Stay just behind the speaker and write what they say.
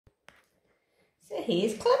So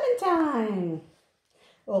here's Clementine,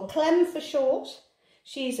 or Clem for short.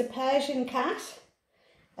 She's a Persian cat.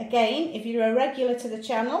 Again, if you're a regular to the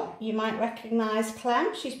channel, you might recognise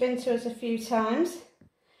Clem. She's been to us a few times.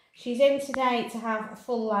 She's in today to have a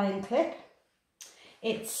full line clip.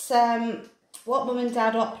 It's what Mum and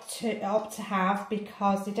Dad opt to have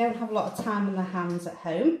because they don't have a lot of time on their hands at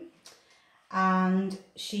home. And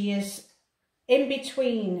she is in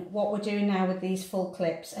between what we're doing now with these full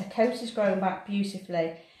clips. Her coat is growing back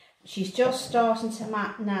beautifully. She's just starting to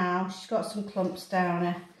mat now. She's got some clumps down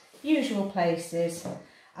her usual places.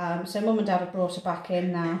 So Mum and Dad have brought her back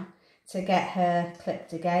in now to get her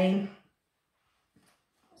clipped again.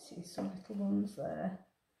 See some little ones there.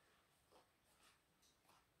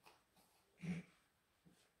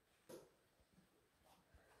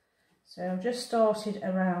 So I've just started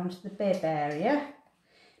around the bib area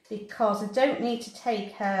because I don't need to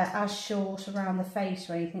take her as short around the face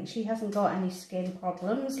or anything. She hasn't got any skin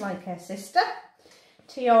problems like her sister,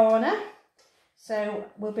 Tiana. So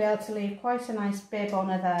we'll be able to leave quite a nice bib on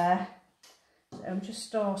her there. So I'm just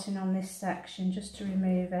starting on this section just to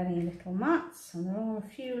remove any little mats. And there are a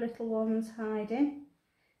few little ones hiding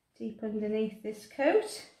deep underneath this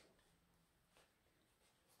coat.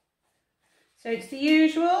 So it's the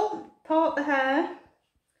usual, part the hair,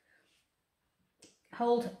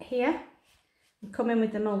 hold here, and come in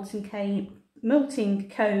with the molting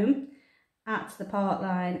comb at the part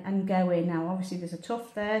line and go in. Now obviously there's a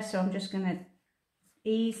tuft there, so I'm just going to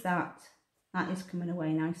ease that. That is coming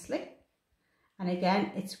away nicely. And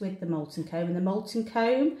again, it's with the molting comb. And the molting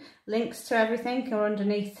comb, links to everything are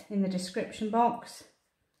underneath in the description box.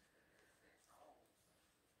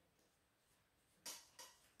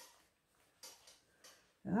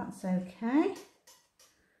 That's okay.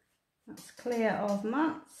 That's clear of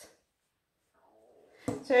mats.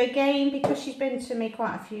 So again, because she's been to me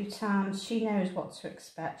quite a few times, she knows what to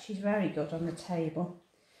expect. She's very good on the table.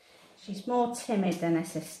 She's more timid than her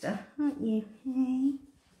sister, aren't you? Hey,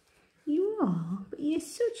 you are, but you're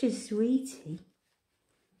such a sweetie.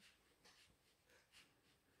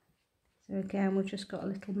 So again, we've just got a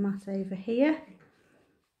little mat over here.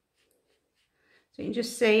 So you can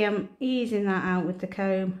just see I'm easing that out with the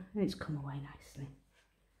comb and it's come away nicely.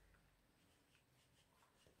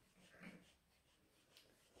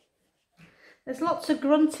 There's lots of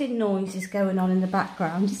grunting noises going on in the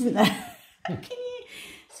background, isn't there? Can you?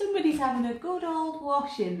 Somebody's having a good old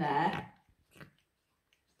wash in there.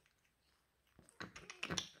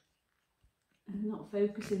 And not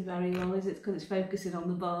focusing very well, is it? Because it's focusing on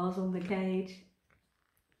the bars on the cage.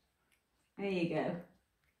 There you go.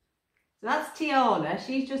 So that's Tiana.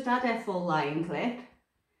 She's just had her full line clip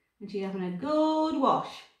and she's having a good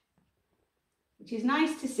wash, which is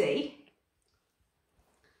nice to see.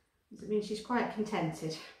 It means she's quite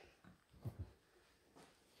contented.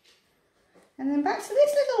 And then back to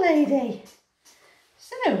this little lady.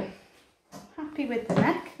 So, happy with the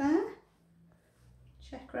neck there.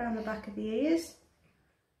 Check around the back of the ears.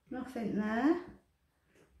 Nothing there.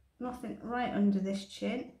 Nothing right under this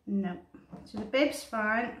chin. No. So the bib's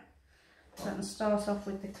fine. So I can start off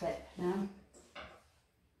with the clip now.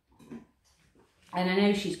 And I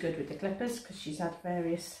know she's good with the clippers because she's had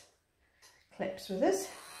various clips with us.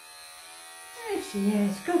 There she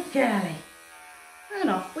is, good girlie. And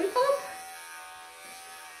off we pop.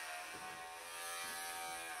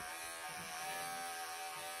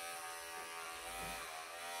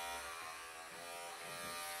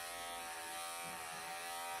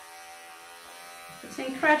 It's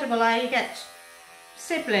incredible how you get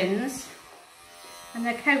siblings and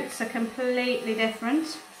their coats are completely different.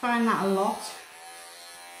 I find that a lot.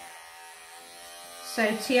 So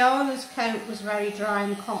Tiana's coat was very dry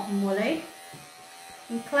and cotton woolly,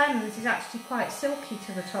 and Clem's is actually quite silky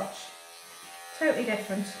to the touch. Totally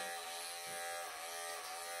different.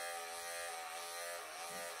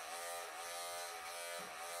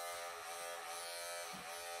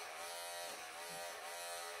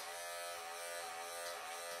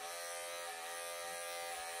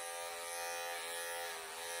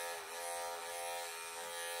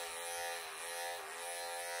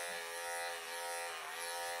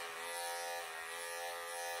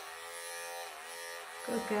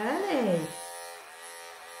 Good girlie.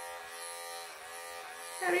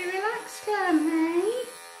 Very relaxed, Clem, hey?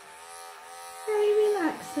 Very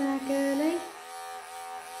relaxed there, girlie.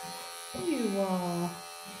 You are.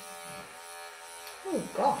 Oh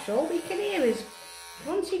gosh, all we can hear is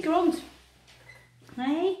grunty grunt.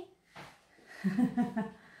 Hey?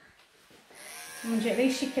 And at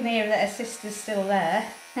least she can hear that her sister's still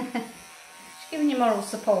there. She's giving you moral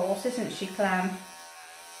support, isn't she, Clem?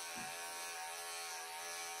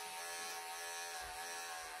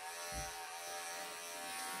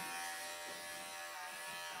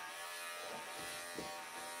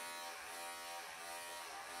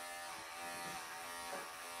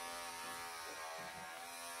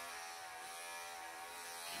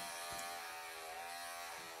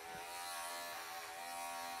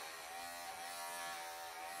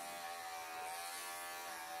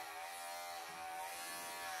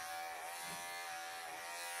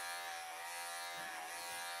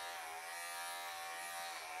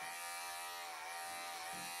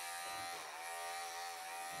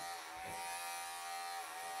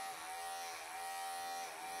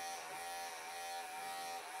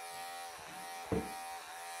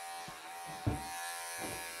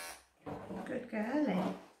 girly.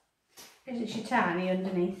 Isn't she tiny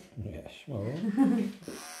underneath? Yes, well.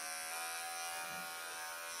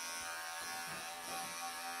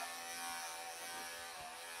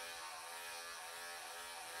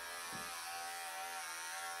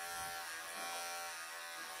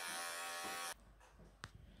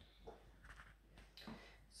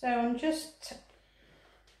 So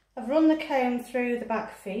I've run the comb through the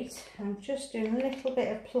back feet. I'm just doing a little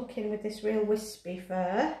bit of plucking with this real wispy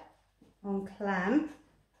fur on Clem.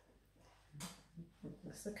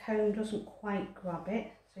 Because the comb doesn't quite grab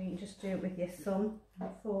it, so you can just do it with your thumb and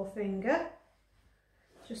forefinger.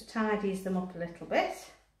 Just tidies them up a little bit.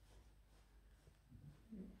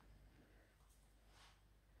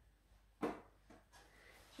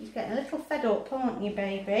 She's getting a little fed up, aren't you,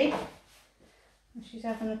 baby? And she's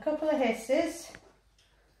having a couple of hisses.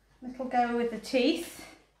 Little go with the teeth.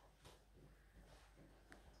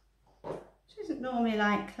 She isn't normally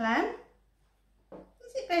like Clem,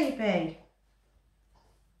 is it, baby?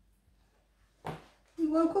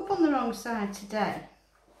 You woke up on the wrong side today.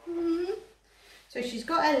 So she's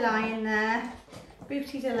got her lying there,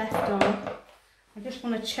 booties are left on. I just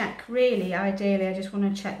want to check, really, ideally, I just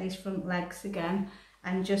want to check these front legs again,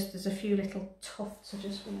 and just there's a few little tufts I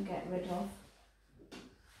just want to get rid of.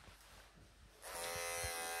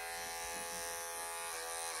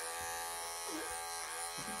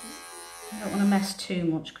 I don't want to mess too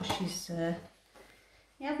much because she's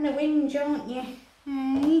you're having a whinge, aren't you?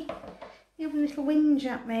 Hey, you're having a little whinge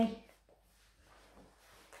at me.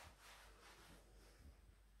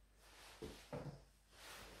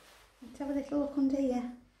 Let's have a little look under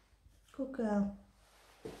here. Good girl.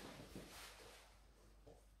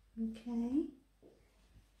 Okay.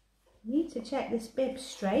 We need to check this bib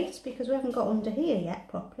straight because we haven't got under here yet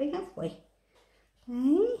properly, have we?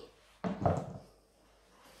 Hey?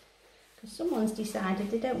 Because someone's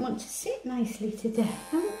decided they don't want to sit nicely today,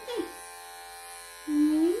 haven't they?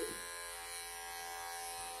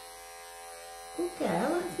 Good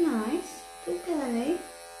girl, that's nice. Good girl.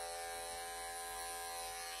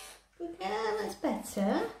 Good girl, that's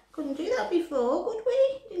better. Couldn't do that before, could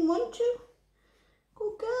we? Didn't want to.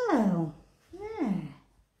 Good girl. Yeah.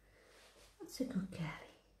 That's a good girl.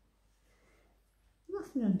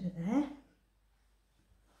 Nothing under there.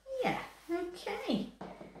 Yeah, okay.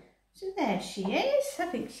 So there she is. I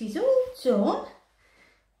think she's all done.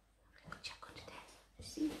 Check under there.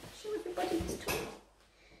 Let's see. Show everybody this tummy.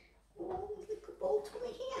 Oh, little ball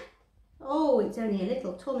tummy here. Oh, it's only a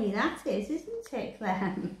little tummy that is, isn't it,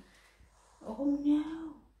 Clem? Oh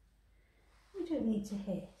no. We don't need to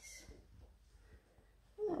hiss.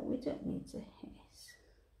 No, we don't need to hiss.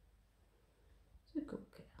 It's a good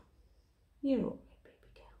girl. You're all right, baby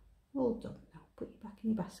girl. All done now. Put you back in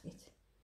your basket.